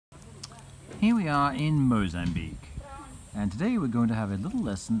Here we are in Mozambique, and today we're going to have a little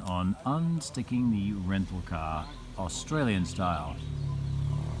lesson on unsticking the rental car, Australian style.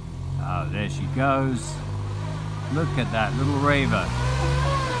 Oh, there she goes. Look at that little raver.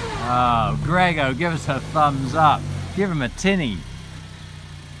 Oh, Grego, give us a thumbs up. Give him a tinny.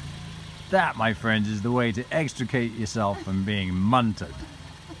 That, my friends, is the way to extricate yourself from being munted.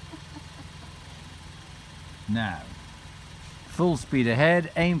 Now, full speed ahead,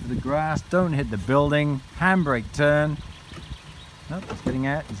 aim for the grass, don't hit the building, handbrake turn. Nope, he's getting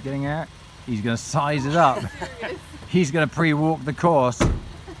out, he's getting out. He's going to size it up. He's going to pre-walk the course.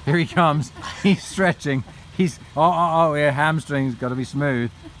 Here he comes, he's stretching. He's, yeah, hamstring's got to be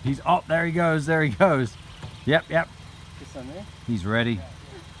smooth. He's, there he goes, there he goes. Yep. He's ready.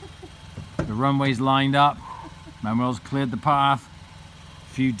 The runway's lined up. Manuel's cleared the path.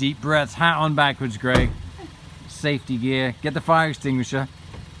 A few deep breaths, hat on backwards, Greg. Safety gear, get the fire extinguisher.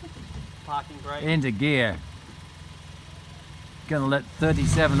 Parking brake. Into gear. Gonna let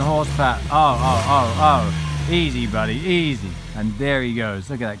 37 horsepower. Oh. Easy, buddy, easy. And there he goes.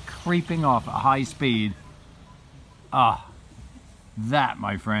 Look at that, creeping off at high speed. That,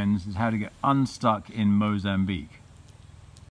 my friends, is how to get unstuck in Mozambique.